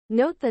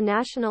Note the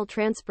National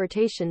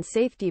Transportation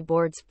Safety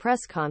Board's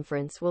press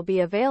conference will be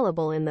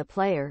available in the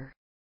player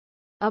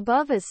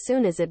above as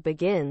soon as it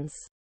begins.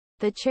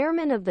 The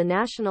chairman of the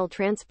National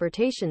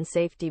Transportation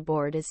Safety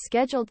Board is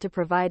scheduled to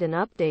provide an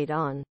update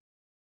on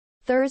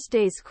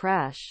Thursday's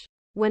crash,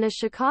 when a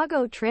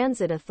Chicago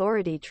Transit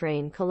Authority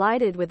train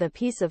collided with a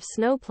piece of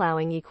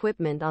snowplowing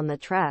equipment on the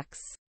tracks,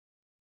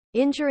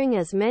 injuring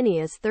as many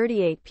as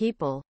 38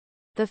 people.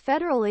 The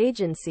federal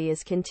agency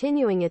is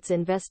continuing its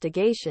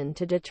investigation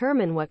to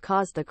determine what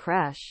caused the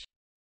crash.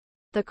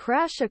 The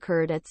crash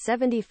occurred at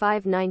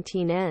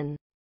 7519 N.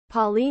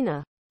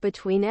 Paulina,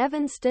 between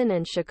Evanston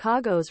and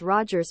Chicago's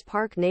Rogers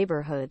Park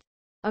neighborhood.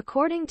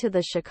 According to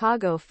the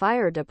Chicago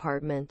Fire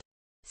Department,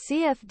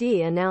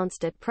 CFD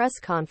announced at press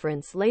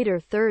conference later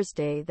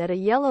Thursday that a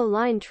Yellow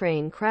Line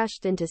train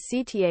crashed into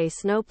CTA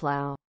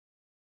snowplow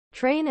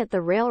train at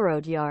the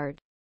railroad yard,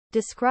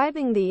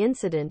 describing the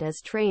incident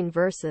as train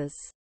versus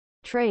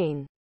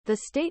train. The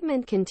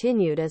statement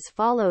continued as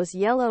follows: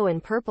 Yellow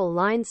and Purple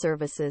Line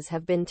services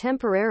have been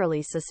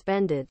temporarily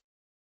suspended.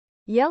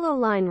 Yellow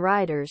Line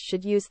riders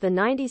should use the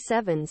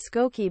 97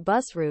 Skokie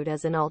bus route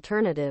as an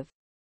alternative.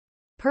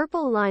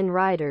 Purple Line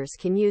riders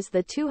can use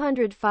the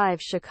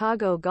 205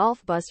 Chicago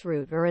Golf bus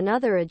route or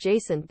another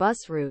adjacent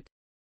bus route.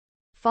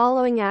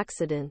 Following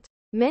accident,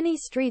 many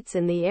streets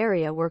in the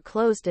area were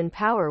closed and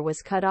power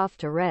was cut off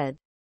to red,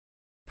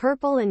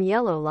 purple and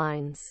yellow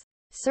lines.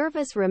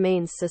 Service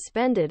remains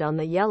suspended on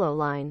the Yellow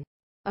Line.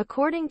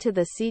 According to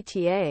the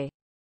CTA,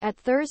 at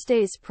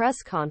Thursday's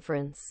press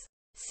conference,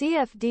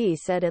 CFD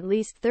said at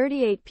least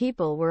 38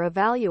 people were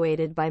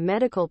evaluated by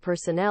medical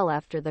personnel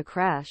after the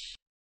crash.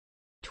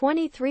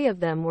 23 of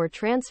them were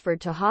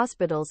transferred to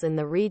hospitals in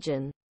the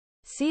region.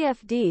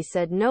 CFD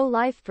said no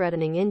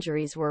life-threatening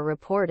injuries were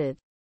reported.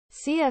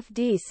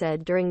 CFD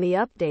said during the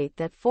update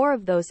that 4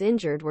 of those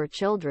injured were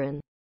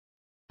children.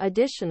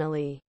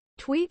 Additionally,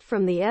 tweet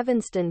from the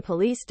Evanston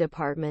Police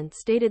Department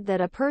stated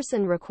that a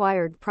person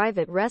required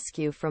private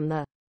rescue from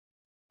the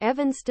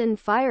Evanston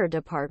Fire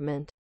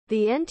Department.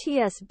 The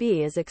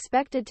NTSB is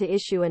expected to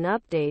issue an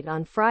update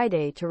on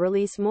Friday to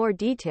release more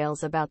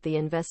details about the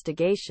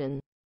investigation.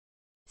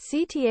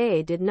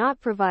 CTA did not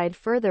provide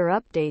further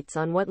updates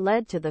on what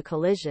led to the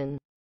collision.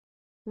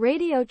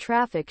 Radio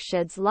traffic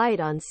sheds light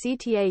on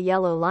CTA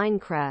Yellow Line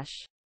crash.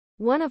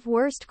 One of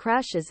worst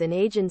crashes in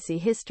agency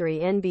history.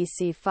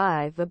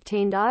 NBC5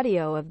 obtained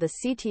audio of the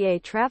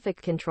CTA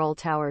traffic control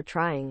tower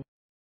trying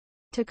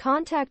to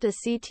contact a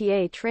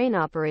CTA train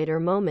operator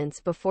moments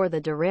before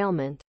the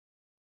derailment.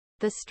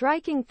 The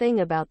striking thing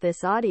about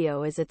this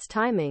audio is its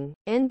timing,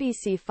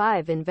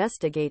 NBC5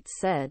 Investigates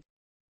said.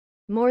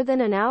 More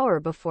than an hour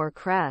before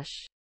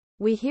crash,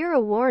 we hear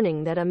a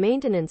warning that a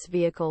maintenance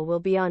vehicle will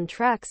be on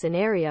tracks in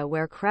area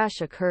where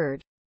crash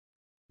occurred.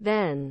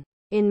 Then,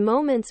 in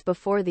moments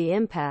before the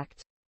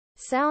impact,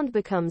 sound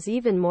becomes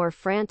even more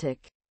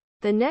frantic.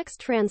 The next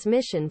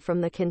transmission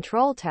from the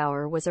control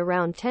tower was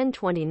around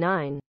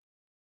 10:29.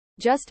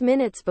 Just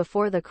minutes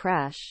before the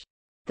crash,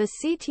 the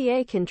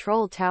CTA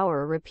control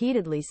tower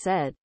repeatedly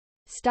said,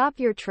 "Stop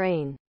your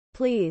train,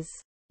 please."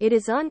 It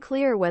is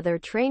unclear whether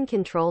train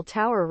control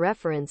tower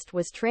referenced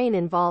was train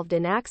involved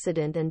in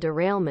accident and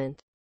derailment.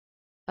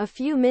 A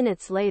few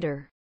minutes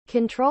later,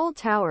 control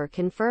tower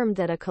confirmed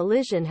that a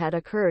collision had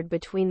occurred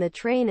between the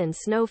train and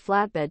snow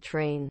flatbed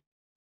train.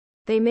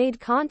 They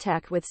made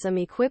contact with some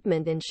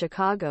equipment in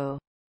Chicago,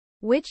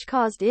 which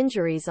caused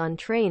injuries on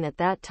train at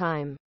that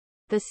time.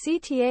 The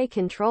CTA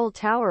control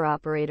tower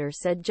operator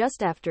said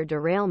just after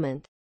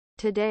derailment,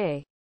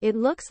 "Today, it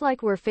looks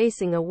like we're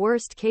facing a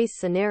worst-case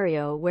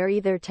scenario where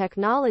either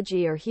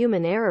technology or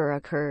human error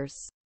occurs."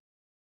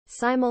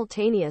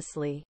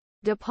 Simultaneously,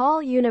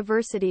 DePaul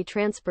University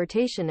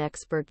transportation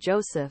expert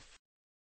Joseph